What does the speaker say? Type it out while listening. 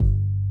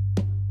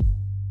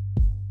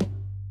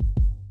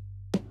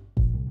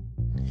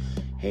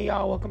Hey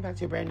y'all, welcome back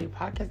to a brand new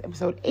podcast,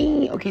 episode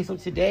 8. Okay, so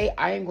today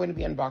I am going to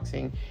be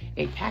unboxing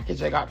a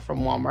package I got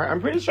from Walmart.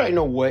 I'm pretty sure I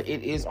know what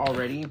it is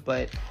already,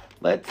 but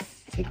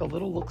let's take a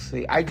little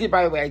look-see. I did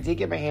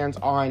get my hands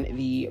on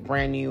the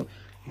brand new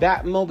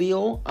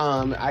Batmobile.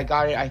 I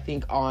got it, I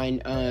think,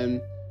 on,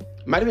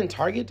 might have been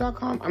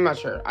Target.com. I'm not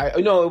sure.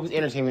 No, it was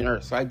Entertainment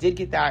Earth. So I did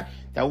get that.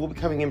 That will be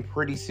coming in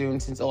pretty soon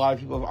since a lot of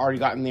people have already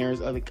gotten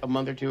theirs like a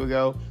month or two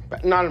ago.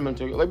 But not a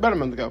month ago, like about a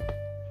month ago.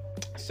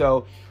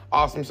 So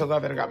awesome. So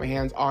glad that I got my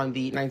hands on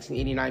the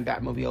 1989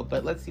 Batmobile.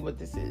 But let's see what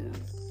this is.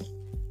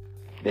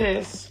 It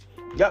is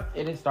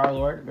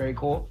Starlord. Very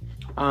cool.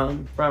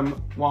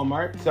 From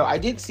Walmart. So I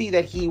did see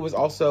that he was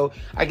also,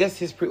 I guess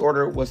his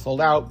pre-order was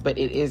sold out, but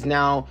it is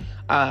now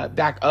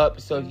back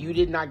up. So if you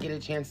did not get a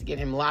chance to get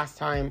him last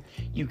time,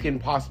 you can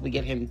possibly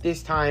get him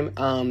this time.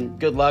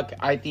 Good luck.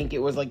 I think it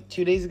was like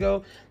 2 days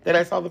ago that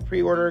I saw the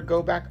pre-order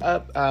go back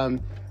up.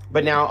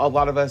 But now a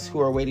lot of us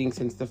who are waiting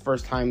since the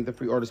first time the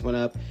pre-orders went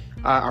up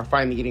are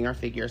finally getting our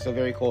figure. So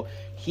very cool.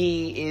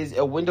 He is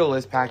a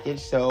windowless package,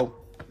 so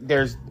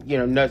there's,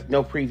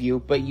 no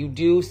preview, but you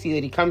do see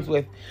that he comes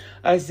with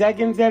a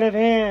second set of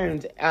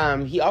hands.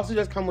 He also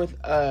does come with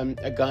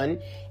a gun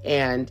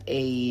and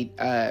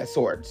a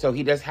sword. So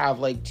he does have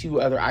like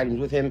 2 other items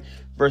with him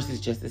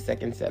versus just the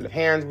second set of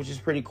hands, which is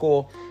pretty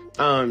cool.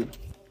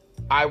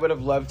 I would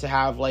have loved to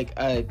have like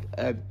a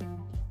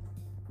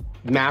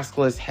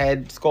maskless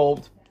head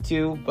sculpt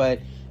too,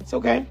 but it's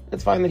okay.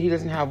 It's fine that he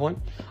doesn't have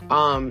one.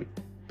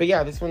 But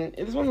yeah, this one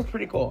looks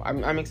pretty cool.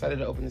 I'm excited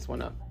to open this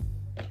one up.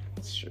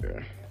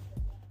 Sure.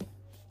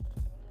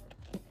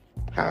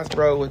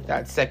 Hasbro with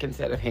that second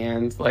set of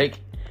hands, like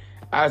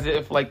as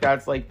if like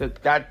that's like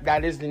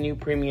that is the new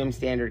premium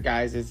standard,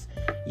 guys, is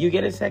you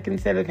get a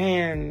second set of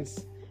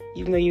hands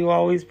even though you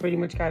always pretty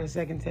much got a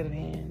second set of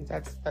hands.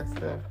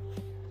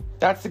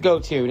 That's the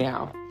go-to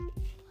now.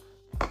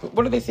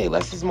 What do they say,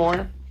 less is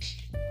more?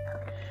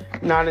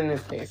 Not in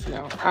this case,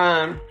 no.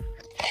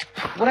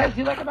 What I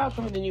do like about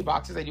some of the new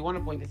boxes, I do want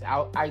to point this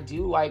out, I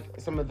do like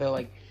some of the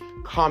like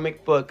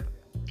comic book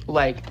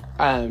like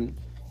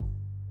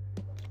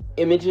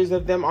images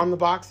of them on the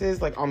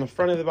boxes, like on the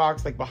front of the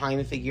box, like behind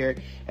the figure,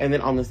 and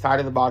then on the side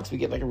of the box we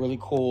get like a really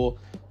cool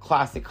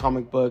classic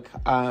comic book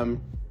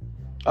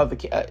of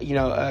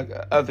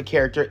the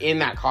character in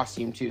that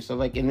costume too. So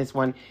like in this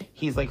one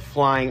he's like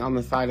flying on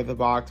the side of the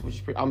box,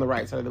 which is on the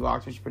right side of the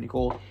box, which is pretty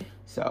cool.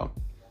 So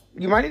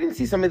you might even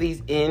see some of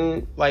these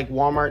in like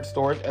Walmart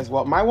stores as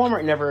well. My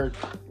Walmart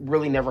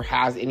never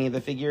has any of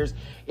the figures.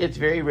 It's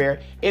very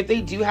rare. If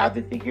they do have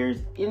the figures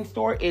in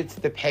store, it's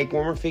the peg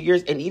warmer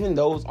figures. And even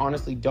those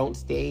honestly don't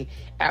stay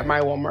at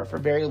my Walmart for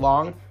very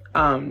long.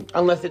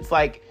 Unless it's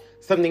like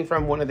something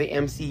from one of the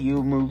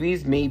MCU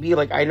movies, maybe.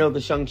 Like I know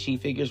the Shang-Chi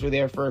figures were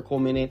there for a cool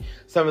minute.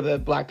 Some of the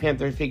Black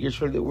Panther figures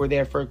were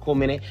there for a cool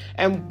minute.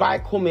 And by a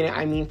cool minute,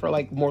 I mean for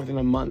like more than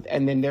a month.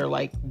 And then they're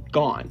like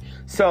gone.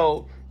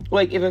 So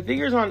like if a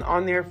figure's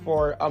on there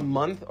for a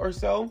month or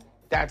so,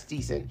 that's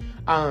decent.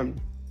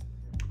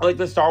 Like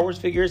the Star Wars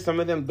figures, some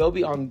of them, they'll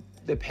be on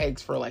the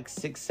pegs for like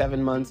 6-7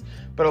 months.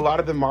 But a lot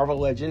of the Marvel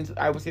Legends,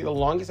 I would say the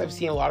longest I've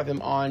seen a lot of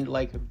them on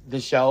like the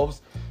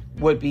shelves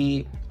would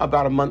be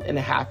about a month and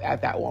a half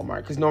at that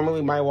Walmart. Because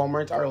normally my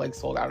Walmarts are like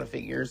sold out of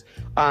figures.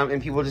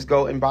 And people just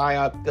go and buy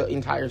up the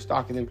entire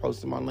stock and then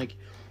post them on like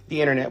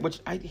the internet, which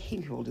I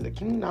hate people do that.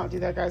 Can you not do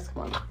that, guys?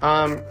 Come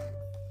on.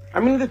 I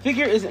mean, if the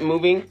figure isn't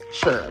moving,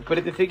 sure. But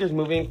if the figure's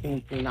moving,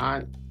 can you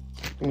not?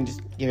 Can you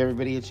just give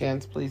everybody a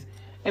chance, please?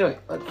 Anyway,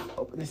 let's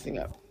open this thing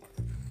up.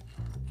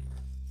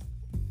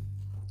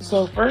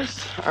 So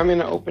first, I'm going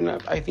to open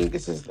up, I think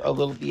this is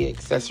the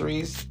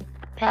accessories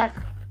pack.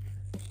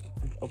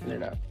 Let's open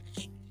it up.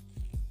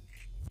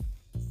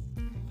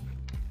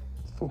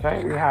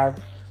 Okay, we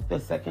have the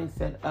second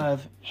set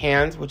of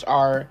hands, which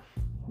are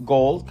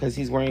gold, because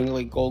he's wearing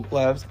like gold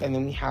gloves. And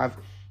then we have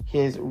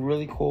his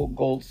really cool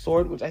gold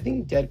sword, which I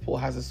think Deadpool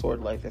has a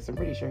sword like this. I'm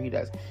pretty sure he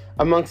does.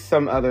 Amongst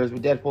some others,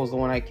 but Deadpool's the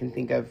one I can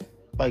think of,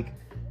 like,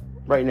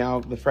 right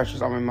now, the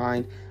freshest on my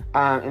mind.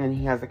 And then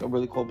he has, like, a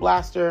really cool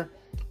blaster.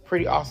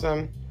 Pretty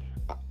awesome.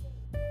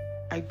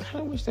 I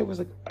kind of wish there was,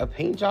 like, a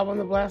paint job on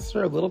the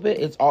blaster a little bit.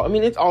 It's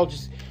all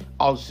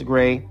just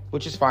gray,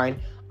 which is fine.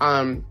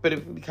 But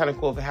it would be kind of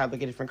cool if it had,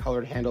 like, a different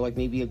colored handle, like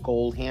maybe a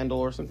gold handle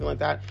or something like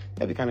that.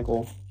 That'd be kind of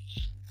cool.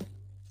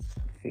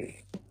 Let's see.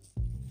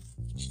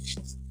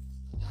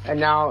 And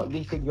now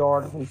the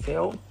figure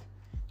himself.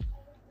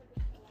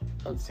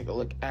 Let's take a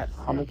look at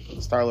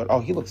Starlord. Oh,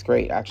 he looks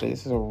great, actually.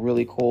 This is a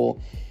really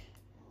cool.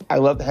 I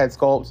love the head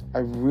sculpt. I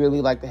really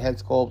like the head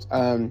sculpt.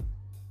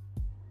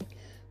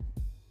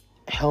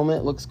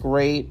 Helmet looks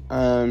great.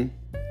 I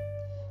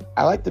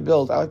like the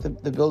build. I like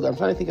the build. I'm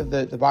trying to think of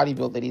the body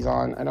build that he's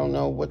on. I don't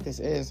know what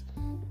this is.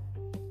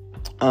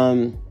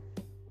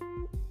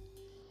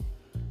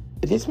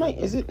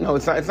 Is it? No,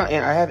 it's not. It's not.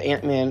 I have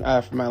Ant-Man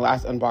from my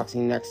last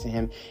unboxing next to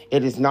him.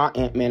 It is not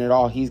Ant-Man at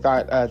all. He's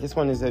got this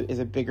one is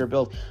a bigger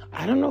build.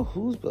 I don't know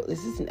whose build.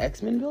 Is this an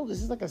X-Men build?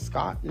 Is this like a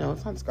Scott? No,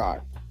 it's not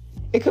Scott.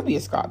 It could be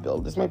a Scott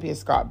build. This might be a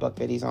Scott book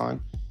that he's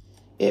on.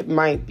 It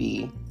might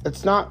be.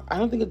 It's not. I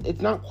don't think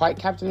it's not quite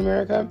Captain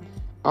America.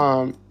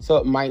 So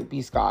it might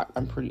be Scott.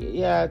 I'm pretty.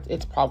 Yeah,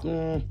 it's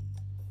probably.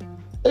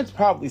 It's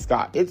probably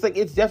Scott. It's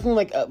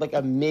definitely like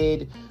a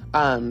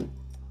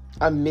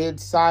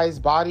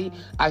mid-sized body.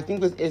 I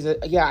think this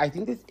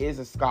is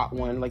a Scott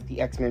one, like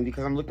the X-Men,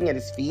 because I'm looking at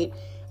his feet,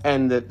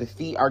 and the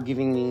feet are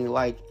giving me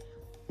like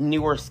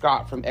newer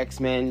Scott from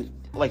X-Men,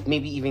 like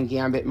maybe even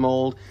Gambit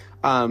mold,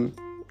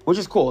 which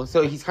is cool.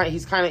 So he's a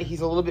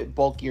little bit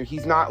bulkier.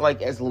 He's not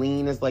like as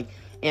lean as like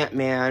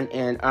Ant-Man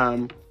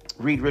and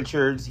Reed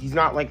Richards. He's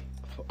not like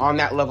on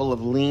that level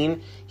of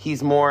lean.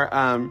 He's more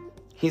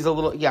he's a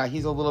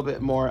little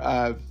bit more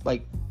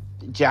like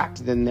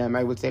jacked than them.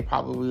 I would say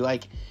probably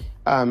like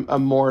a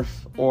Morph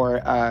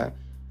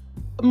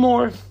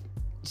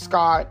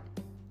Scott,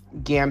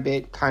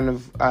 Gambit kind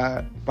of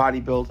body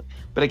build.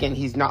 But again,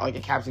 he's not like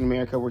a Captain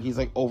America where he's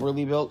like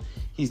overly built.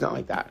 He's not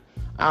like that.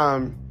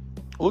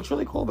 Looks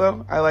really cool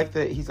though. I like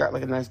that he's got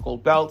like a nice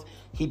gold belt.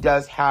 He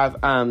does have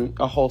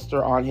a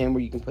holster on him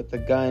where you can put the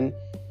gun,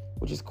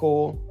 which is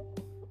cool.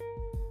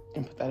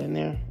 And put that in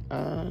there.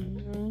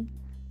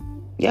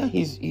 Yeah,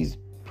 he's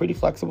pretty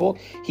flexible.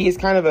 He is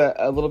kind of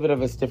a little bit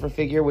of a stiffer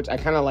figure, which I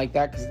kind of like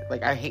that because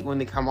like I hate when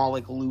they come all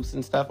like loose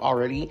and stuff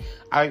already.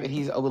 I like that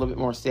he's a little bit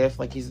more stiff.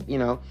 Like he's,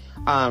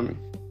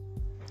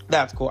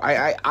 that's cool.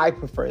 I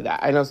prefer that.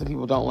 I know some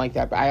people don't like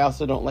that, but I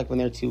also don't like when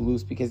they're too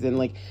loose because then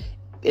like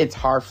it's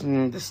hard for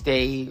them to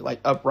stay like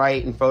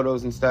upright in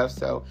photos and stuff.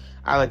 So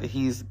I like that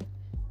he's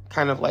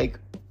kind of like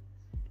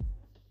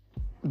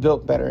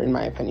built better in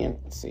my opinion.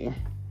 Let's see.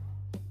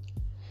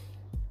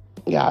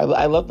 Yeah,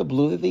 I love the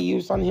blue that they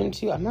used on him,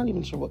 too. I'm not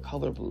even sure what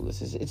color blue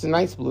this is. It's a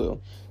nice blue.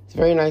 It's a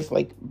very nice,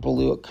 like,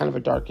 blue, kind of a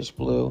darkish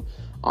blue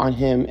on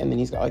him. And then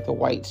he's got, like, the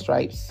white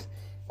stripes,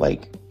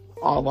 like,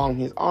 all along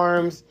his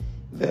arms,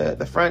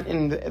 the front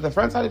and the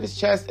front side of his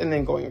chest, and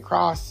then going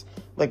across,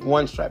 like,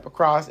 one stripe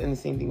across. And the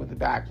same thing with the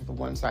back, with the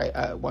one stripe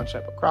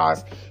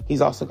across. He's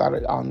also got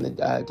it on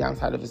the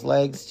downside of his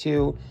legs,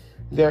 too.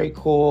 Very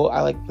cool. I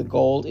like the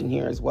gold in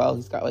here as well.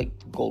 He's got, like,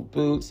 gold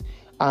boots.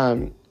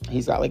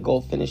 He's got like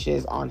gold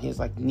finishes on his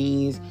like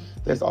knees.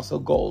 There's also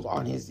gold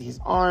on his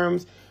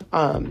arms.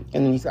 And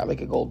then he's got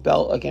like a gold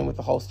belt again with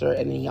the holster.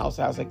 And then he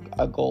also has like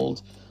a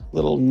gold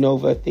little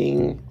Nova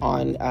thing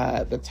on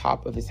the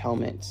top of his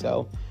helmet.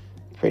 So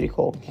pretty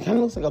cool. He kind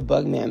of looks like a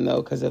Bugman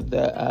though because of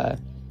the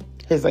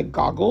his like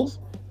goggles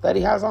that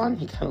he has on.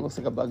 He kind of looks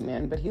like a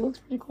Bugman, but he looks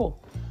pretty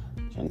cool.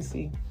 I'm trying to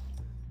see.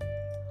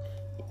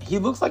 He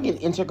looks like an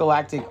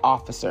intergalactic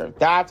officer.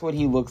 That's what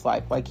he looks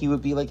like. Like, he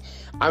would be like...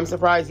 I'm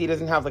surprised he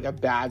doesn't have, like, a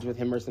badge with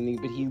him or something.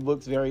 But he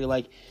looks very,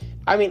 like...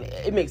 I mean,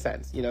 it makes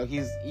sense. You know,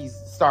 he's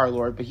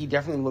Starlord. But he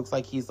definitely looks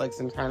like he's, like,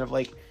 some kind of,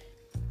 like,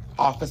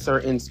 officer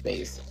in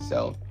space.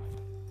 So,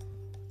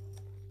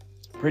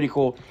 pretty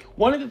cool.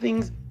 One of the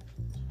things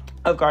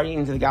of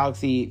Guardians of the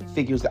Galaxy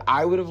figures that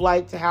I would have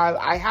liked to have...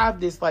 I have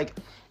this, like...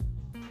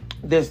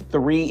 This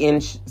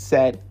 3-inch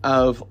set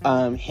of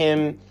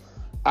him...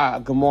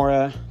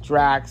 Gamora,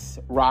 Drax,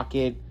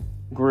 Rocket,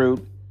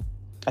 Groot.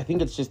 I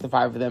think it's just the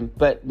 5 of them,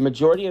 but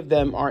majority of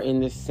them are in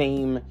the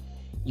same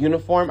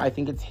uniform. I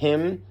think it's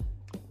him,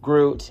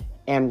 Groot,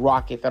 and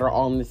Rocket that are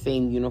all in the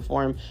same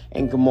uniform,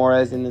 and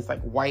Gamora's in this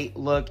like white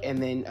look,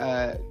 and then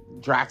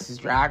Drax is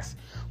Drax,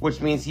 which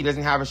means he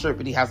doesn't have a shirt,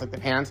 but he has like the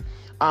pants.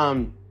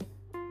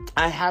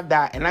 I have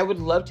that, and I would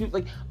love to,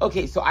 like,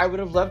 okay, so I would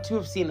have loved to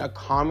have seen a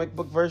comic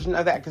book version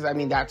of that, because, I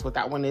mean, that's what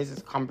that one is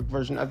a comic book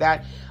version of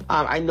that.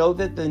 I know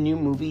that the new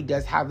movie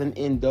does have them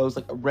in those,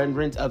 like,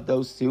 renderings of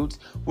those suits,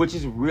 which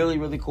is really,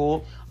 really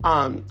cool.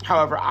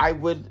 However, I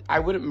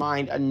wouldn't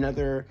mind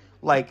another,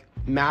 like,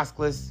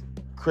 maskless,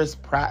 Chris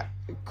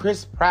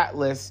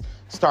Prattless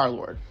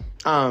Starlord.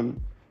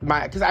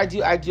 Because I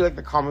do like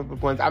the comic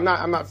book ones. I'm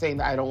not saying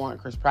that I don't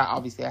want Chris Pratt.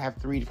 Obviously, I have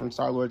 3 different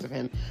Starlords of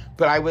him,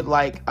 but I would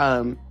like,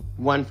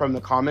 one from the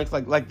comics,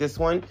 like this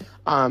one,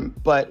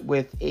 but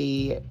with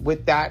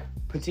that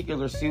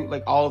particular suit,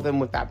 like all of them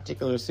with that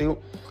particular suit,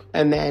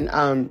 and then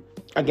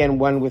again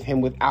one with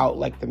him without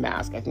like the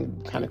mask. I think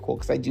it'd be kind of cool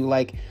because I do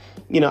like,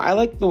 I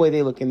like the way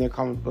they look in their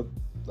comic book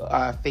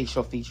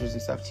facial features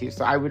and stuff too.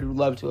 So I would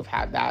love to have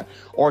had that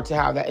or to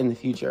have that in the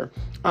future.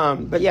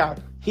 But yeah,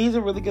 he's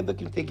a really good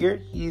looking figure.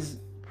 He's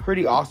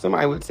pretty awesome.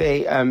 I would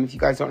say if you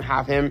guys don't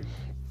have him,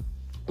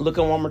 look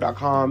on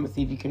Walmart.com,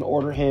 see if you can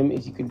order him.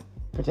 If you could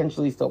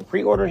potentially still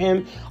pre-order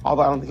him,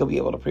 although I don't think he'll be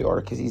able to pre-order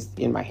because he's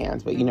in my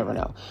hands, but you never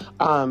know.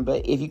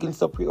 But if you can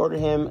still pre-order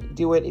him,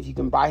 do it. If you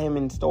can buy him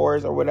in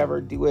stores or whatever,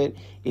 do it.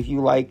 If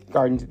you like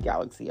Guardians of the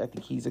Galaxy, I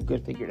think he's a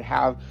good figure to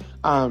have.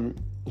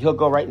 He'll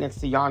go right next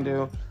to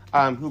Yondu,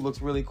 who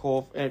looks really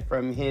cool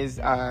from his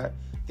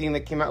thing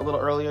that came out a little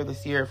earlier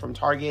this year from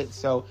Target,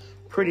 so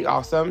pretty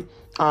awesome.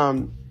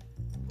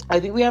 I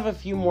think we have a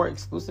few more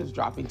exclusives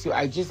dropping too.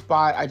 I just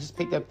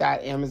picked up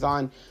that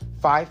Amazon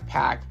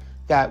 5-pack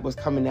that was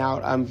coming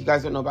out. If you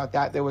guys don't know about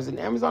that, there was an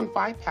Amazon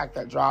 5-pack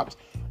that dropped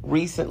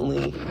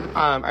recently.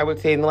 I would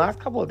say in the last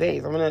couple of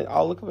days.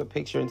 I'll look up a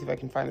picture and see if I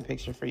can find a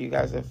picture for you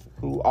guys of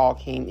who all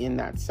came in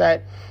that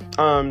set.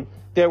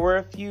 There were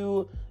a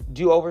few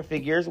do-over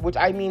figures, which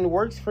I mean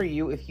works for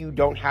you if you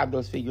don't have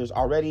those figures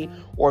already,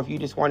 or if you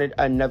just wanted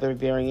another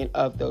variant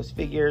of those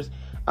figures.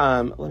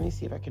 Let me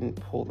see if I can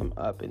pull them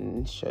up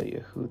and show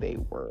you who they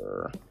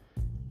were.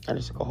 I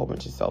just took a whole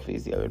bunch of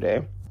selfies the other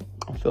day.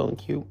 I'm feeling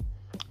cute.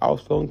 I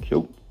was feeling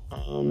cute.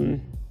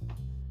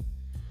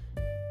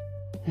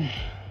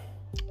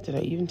 Did I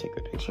even take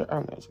the picture? I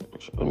don't think I took the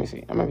picture. Let me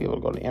see. I might be able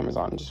to go to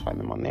Amazon and just find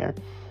them on there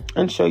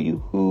and show you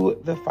who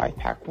the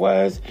 5-pack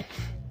was.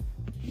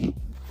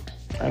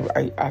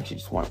 I actually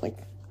just want like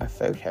a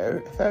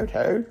photo.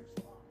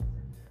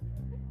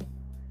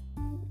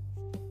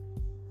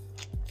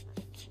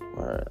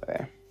 Where are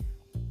they?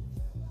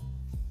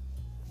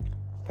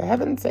 For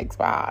heaven's sakes,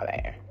 why are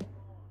they?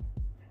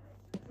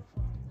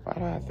 Why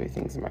do I have 3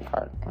 things in my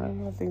cart? Why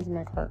do I have things in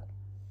my cart?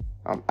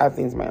 I have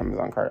things in my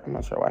Amazon cart. I'm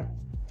not sure why.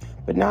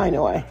 But now I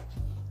know why.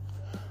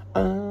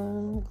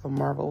 The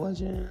Marvel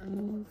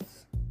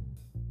Legends.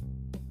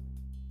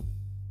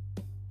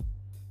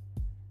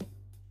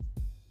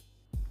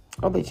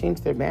 Oh, they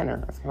changed their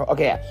banner.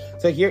 Okay, yeah.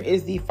 So here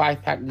is the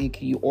 5-pack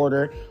that you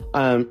order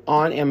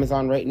on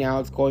Amazon right now.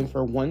 It's going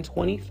for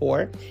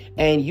 $124,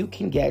 and you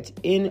can get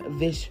in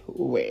this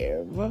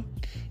wave.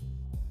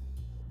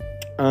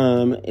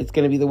 It's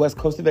going to be the West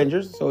Coast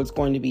Avengers, so it's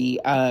going to be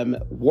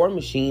War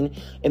Machine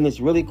in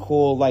this really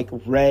cool like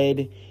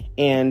red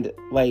and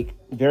like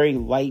very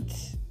light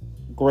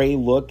gray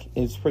look.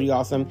 It's pretty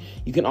awesome.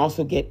 You can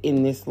also get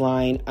in this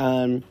line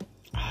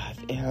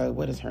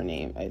what is her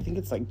name? I think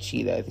it's like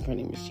Cheetah. I think her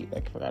name is Cheetah.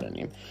 I forgot her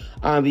name.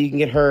 But you can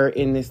get her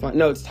in this line.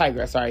 No, it's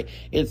Tigra. Sorry.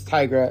 It's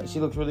Tigra. She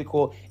looks really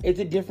cool. It's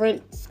a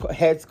different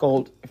head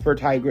sculpt for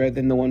Tigra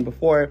than the one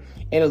before.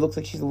 And it looks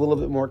like she's a little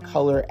bit more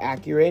color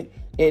accurate.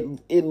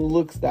 It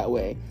looks that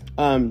way.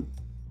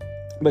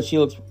 But she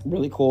looks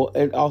really cool.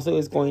 It also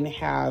is going to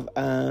have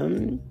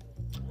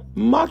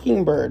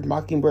Mockingbird.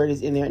 Mockingbird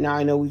is in there. Now,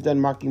 I know we've done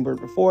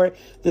Mockingbird before.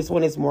 This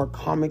one is more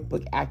comic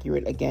book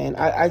accurate again.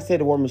 I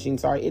said War Machine,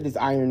 sorry. It is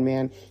Iron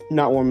Man,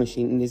 not War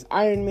Machine. It is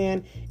Iron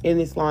Man in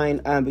this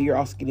line, but you're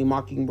also getting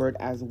Mockingbird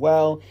as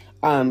well.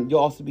 You'll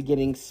also be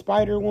getting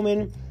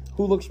Spider-Woman,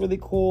 who looks really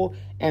cool.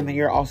 And then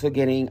you're also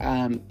getting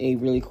a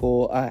really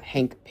cool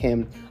Hank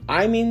Pym.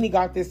 I mainly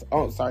got this...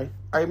 Oh, sorry.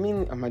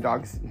 My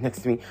dog's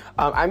next to me.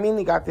 I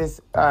mainly got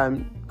this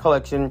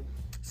collection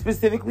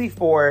specifically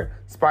for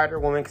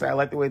Spider-Woman, because I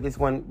like the way this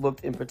one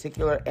looked in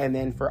particular, and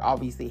then for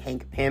obviously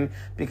Hank Pym,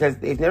 because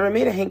they've never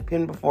made a Hank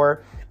Pym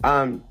before.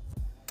 Now,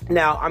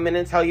 I'm going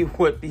to tell you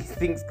what these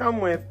things come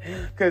with,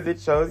 because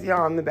it shows you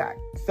on the back.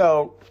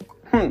 So,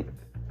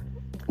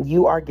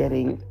 you are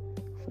getting,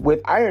 with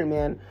Iron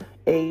Man,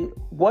 a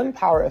 1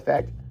 power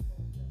effect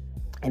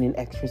and an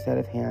extra set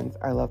of hands.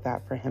 I love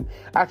that for him.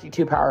 Actually,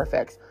 2 power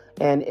effects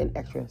and an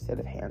extra set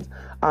of hands.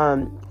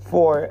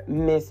 For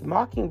Miss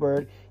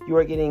Mockingbird, you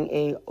are getting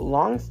a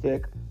long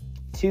stick,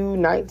 2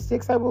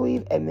 nightsticks, I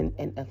believe, and then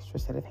an extra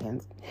set of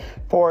hands.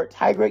 For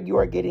Tigra, you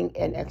are getting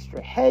an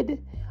extra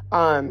head,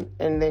 and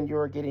then you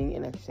are getting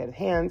an extra set of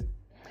hands.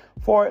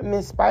 For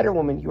Miss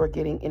Spider-Woman, you are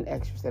getting an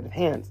extra set of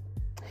hands.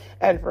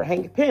 And for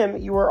Hank Pym,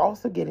 you are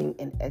also getting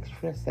an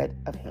extra set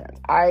of hands.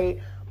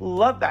 I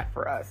love that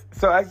for us.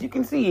 So as you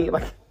can see,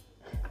 like,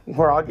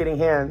 we're all getting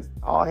hands,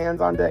 all hands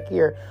on deck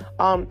here.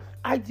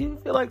 I do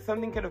feel like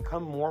something could have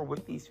come more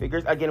with these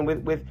figures. Again,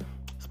 with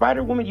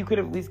Spider-Woman, you could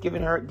have at least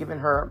given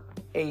her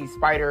a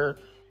spider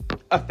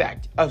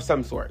effect of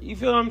some sort. You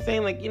feel what I'm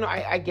saying? Like,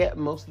 I get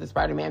most of the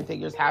Spider-Man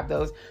figures have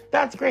those.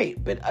 That's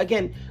great. But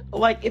again,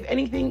 like, if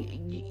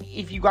anything,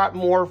 if you got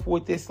more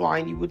with this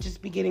line, you would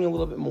just be getting a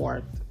little bit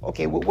more.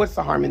 Okay, what's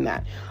the harm in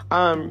that?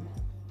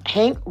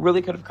 Hank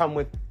really could have come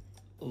with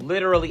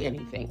literally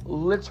anything,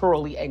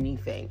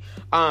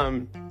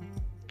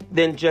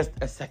 than just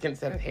a second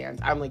set of hands.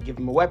 I'm like, give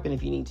him a weapon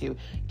if you need to.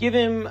 Give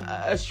him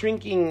a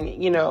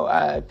shrinking,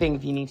 thing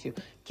if you need to.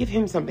 Give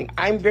him something.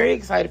 I'm very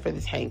excited for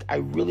this Hank. I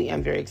really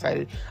am very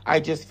excited. I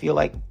just feel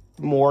like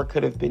more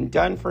could have been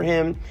done for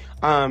him.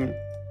 Then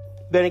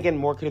again,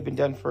 more could have been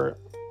done for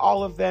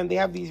all of them. They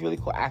have these really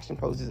cool action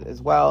poses as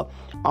well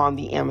on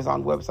the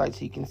Amazon website,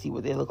 so you can see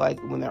what they look like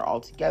when they're all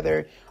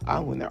together,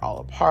 when they're all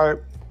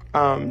apart.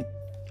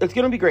 It's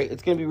going to be great.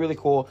 It's going to be really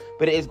cool,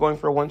 but it is going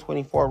for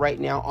 $124 right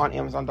now on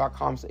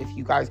Amazon.com. So if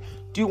you guys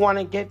do want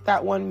to get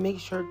that one,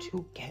 make sure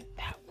to get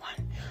that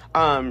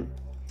one.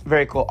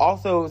 Very cool.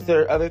 Also,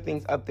 there are other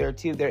things up there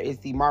too. There is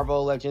the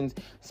Marvel Legends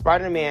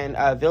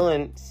Spider-Man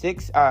villain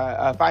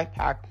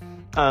 5-pack,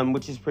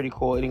 which is pretty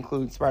cool. It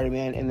includes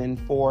Spider-Man and then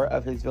 4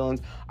 of his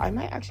villains. I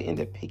might actually end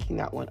up picking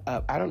that one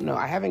up. I don't know.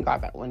 I haven't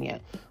got that one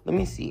yet. Let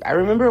me see. I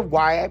remember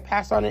why I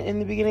passed on it in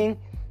the beginning.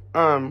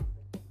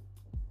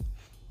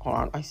 Hold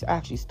on, I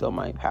actually still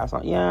might pass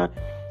on. Yeah,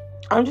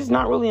 I'm just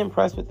not really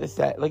impressed with this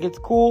set. Like, it's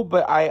cool,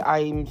 but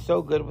I'm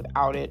so good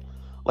without it.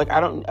 Like, I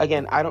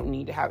don't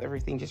need to have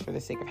everything just for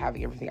the sake of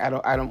having everything. I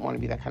don't want to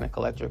be that kind of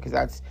collector, because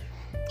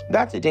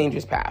that's a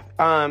dangerous path.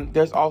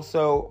 There's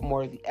also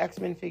more of the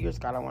X-Men figures.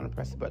 God, I want to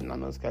press the button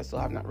on those because I still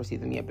have not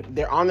received them yet, but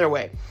they're on their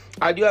way.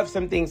 I do have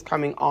some things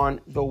coming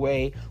on the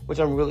way, which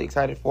I'm really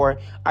excited for.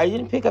 I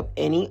didn't pick up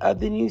any of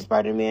the new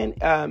Spider-Man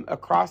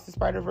Across the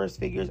Spider-Verse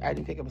figures. I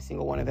didn't pick up a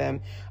single one of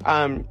them.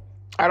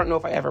 I don't know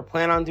if I ever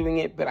plan on doing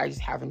it, but I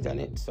just haven't done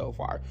it so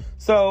far.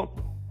 So,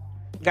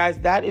 guys,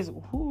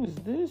 who is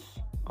this?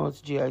 Oh,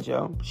 it's G.I.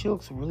 Joe. She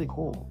looks really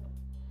cool.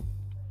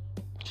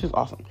 She's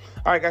awesome.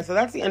 All right, guys, so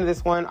that's the end of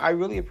this one. I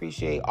really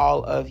appreciate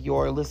all of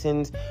your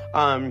listens.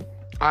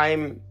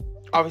 I'm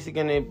obviously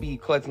going to be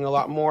collecting a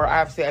lot more. I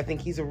have to say, I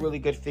think he's a really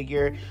good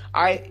figure.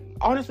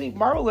 Honestly,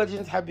 Marvel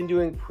Legends have been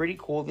doing pretty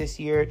cool this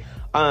year.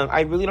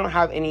 I really don't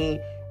have any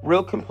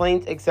real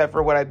complaints, except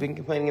for what I've been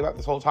complaining about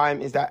this whole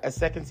time, is that a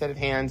second set of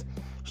hands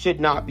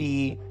should not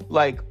be,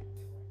 like,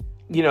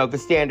 the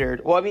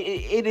standard. Well, I mean,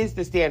 it is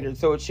the standard,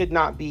 so it should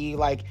not be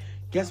like,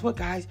 guess what,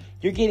 guys?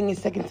 You're getting a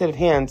second set of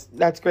hands.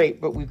 That's great,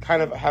 but we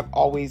kind of have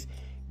always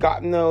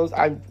gotten those.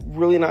 I'm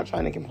really not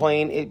trying to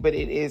complain, but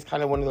it is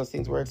kind of one of those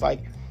things where it's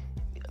like,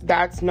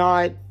 that's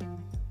not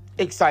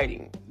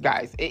exciting,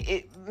 guys.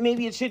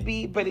 Maybe it should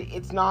be, but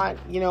it's not.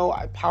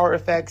 Power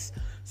effects,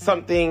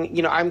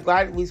 something. I'm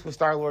glad at least with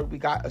Starlord we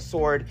got a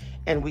sword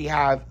and we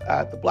have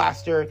the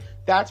blaster.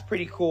 That's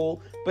pretty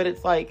cool, but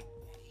it's like,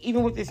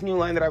 even with this new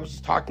line that I was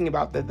just talking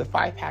about, the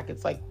 5-pack,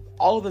 it's like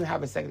all of them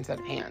have a second set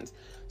of hands.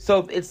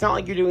 So it's not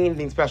like you're doing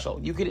anything special.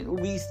 You could at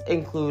least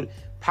include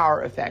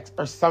power effects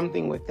or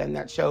something with them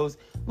that shows,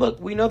 look,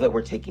 we know that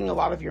we're taking a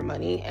lot of your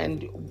money,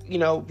 and,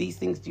 these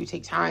things do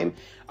take time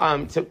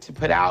to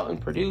put out and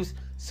produce.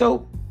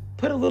 So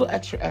put a little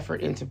extra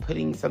effort into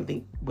putting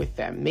something with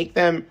them. Make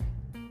them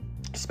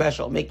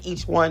special. Make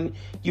each one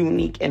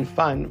unique and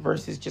fun,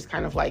 versus just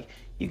kind of like,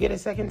 you get a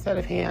second set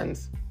of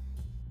hands.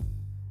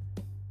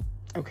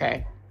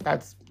 Okay,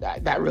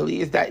 that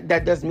really is,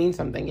 that does mean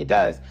something. It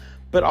does.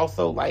 But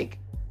also, like,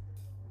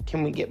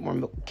 can we get more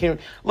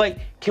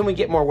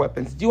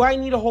weapons? Do I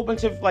need a whole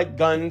bunch of, like,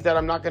 guns that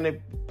I'm not going to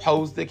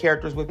pose the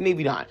characters with?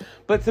 Maybe not.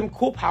 But some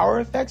cool power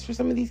effects for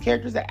some of these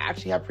characters that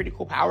actually have pretty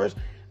cool powers,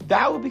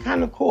 that would be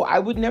kind of cool. I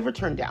would never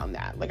turn down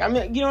that. Like, I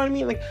mean, you know what I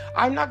mean? Like,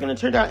 I'm not going to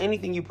turn down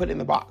anything you put in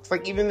the box,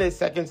 like even the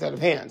second set of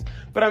hands.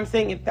 But I'm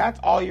saying, if that's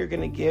all you're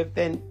going to give,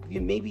 then you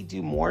maybe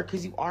do more,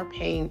 because we are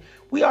paying,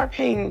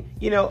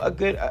 a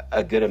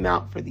good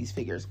amount for these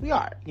figures. We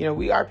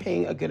are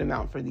paying a good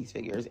amount for these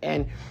figures.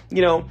 And,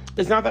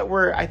 it's not that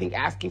we're, I think,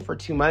 asking for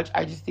too much.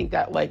 I just think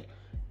that, like,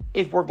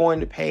 if we're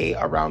going to pay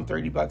around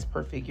 $30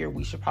 per figure,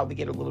 we should probably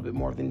get a little bit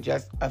more than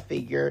just a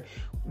figure,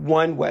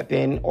 one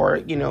weapon, or,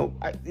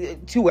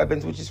 2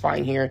 weapons, which is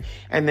fine here,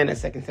 and then a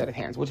second set of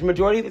hands, which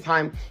majority of the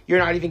time, you're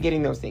not even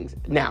getting those things.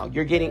 Now,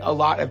 you're getting a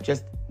lot of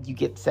just, you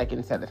get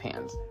second set of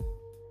hands.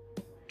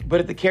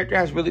 But if the character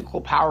has really cool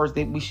powers,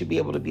 then we should be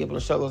able to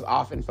show those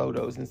off in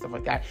photos and stuff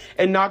like that.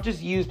 And not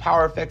just use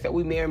power effects that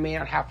we may or may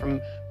not have from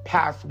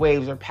past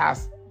waves or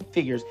past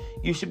figures.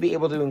 You should be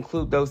able to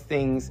include those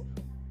things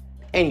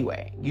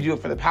anyway. You do it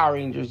for the Power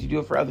Rangers, you do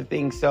it for other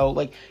things. So,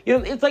 like,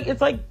 it's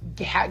like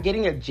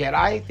getting a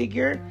Jedi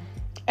figure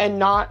and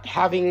not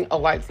having a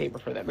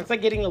lightsaber for them. It's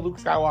like getting a Luke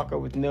Skywalker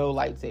with no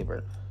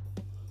lightsaber.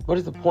 What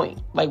is the point?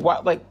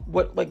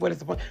 What is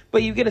the point?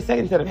 But you get a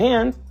second set of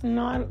hands.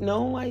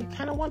 No, I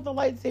kind of want the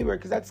lightsaber,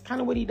 because that's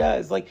kind of what he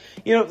does. Like,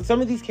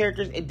 some of these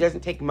characters, it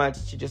doesn't take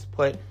much to just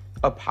put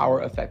a power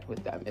effect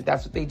with them, if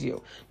that's what they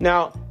do.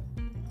 Now,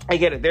 I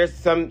get it. There's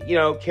some,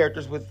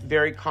 characters with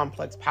very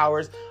complex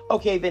powers.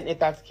 Okay, then if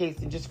that's the case,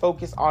 then just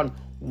focus on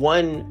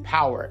one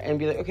power and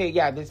be like, okay,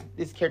 yeah, this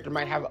character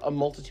might have a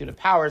multitude of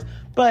powers,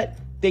 but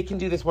they can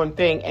do this one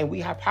thing, and we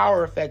have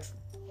power effects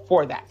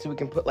for that. So we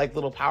can put, like,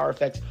 little power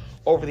effects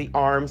over the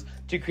arms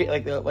to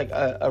create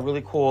a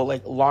really cool,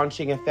 like,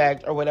 launching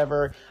effect or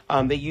whatever.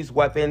 They use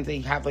weapons. They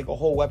have, like, a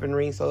whole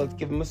weaponry. So let's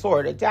give them a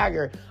sword, a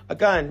dagger, a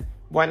gun.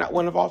 Why not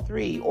one of all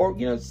 3?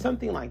 Or,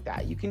 something like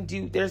that.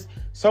 There's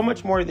so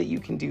much more that you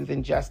can do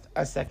than just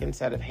a second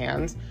set of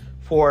hands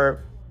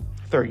for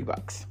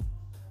 $30.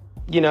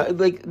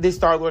 Like this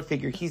Starlord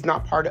figure, he's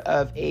not part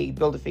of a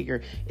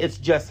Build-A-Figure. It's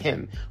just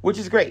him, which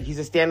is great. He's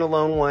a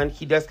standalone one.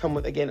 He does come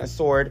with, again, a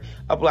sword,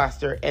 a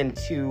blaster, and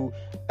 2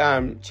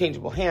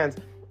 changeable hands.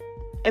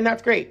 And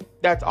that's great.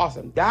 That's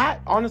awesome.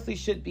 That honestly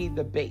should be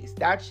the base.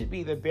 That should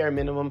be the bare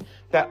minimum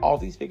that all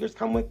these figures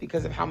come with,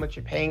 because of how much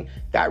you're paying.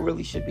 That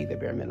really should be the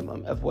bare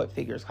minimum of what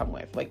figures come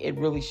with. Like, it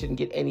really shouldn't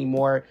get any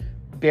more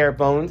bare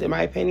bones, in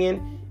my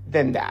opinion,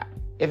 than that.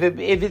 If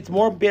it's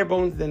more bare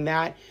bones than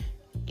that,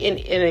 and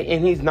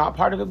he's not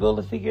part of a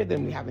Build-A-Figure,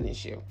 then we have an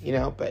issue,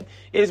 but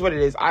it is what it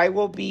is. I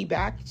will be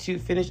back to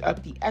finish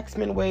up the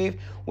X-Men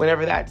wave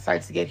whenever that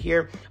decides to get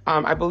here.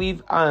 I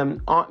believe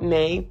Aunt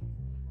May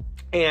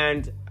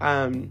and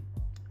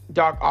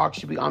GotG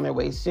should be on their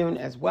way soon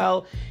as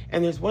well.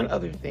 And there's one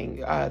other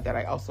thing that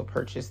I also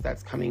purchased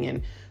that's coming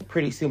in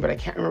pretty soon, but I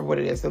can't remember what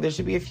it is. So there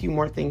should be a few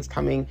more things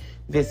coming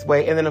this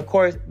way. And then, of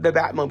course, the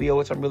Batmobile,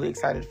 which I'm really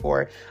excited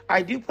for.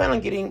 I do plan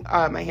on getting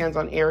my hands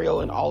on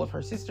Ariel and all of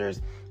her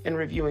sisters and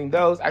reviewing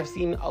those. I've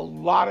seen a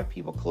lot of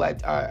people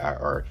collect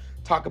or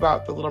talk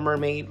about the Little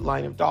Mermaid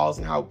line of dolls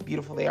and how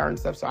beautiful they are and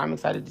stuff. So I'm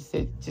excited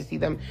to see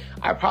them.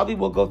 I probably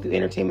will go through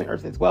Entertainment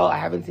Earth as well. I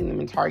haven't seen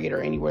them in Target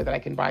or anywhere that I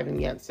can buy them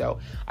yet. So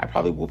I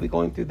probably will be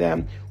going through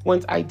them.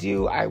 Once I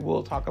do, I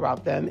will talk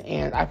about them.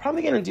 And I'm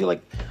probably going to do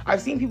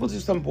I've seen people do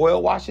some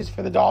boil washes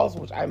for the dolls,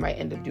 which I might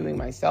end up doing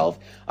myself.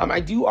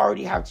 I do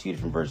already have 2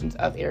 different versions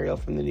of Ariel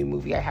from the new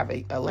movie. I have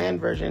a land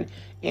version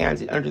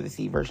and an under the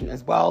sea version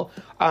as well.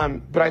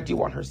 But I do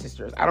want her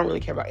sisters. I don't really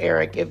care about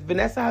Eric. If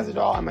Vanessa has a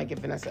doll, I might get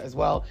Vanessa as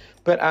well.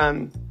 But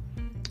I'm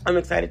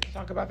excited to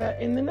talk about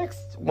that in the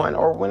next one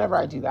or whenever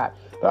I do that.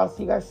 But I'll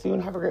see you guys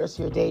soon. Have a great rest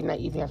of your day, night,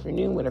 evening,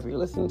 afternoon, whenever you're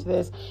listening to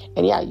this.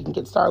 And yeah, you can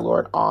get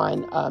Starlord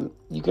on,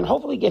 you can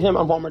hopefully get him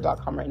on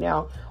Walmart.com right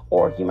now,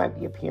 or he might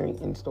be appearing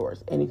in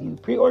stores. And if you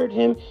pre-ordered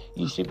him,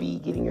 you should be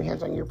getting your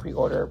hands on your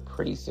pre-order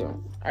pretty soon.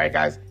 All right,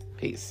 guys.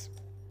 Peace.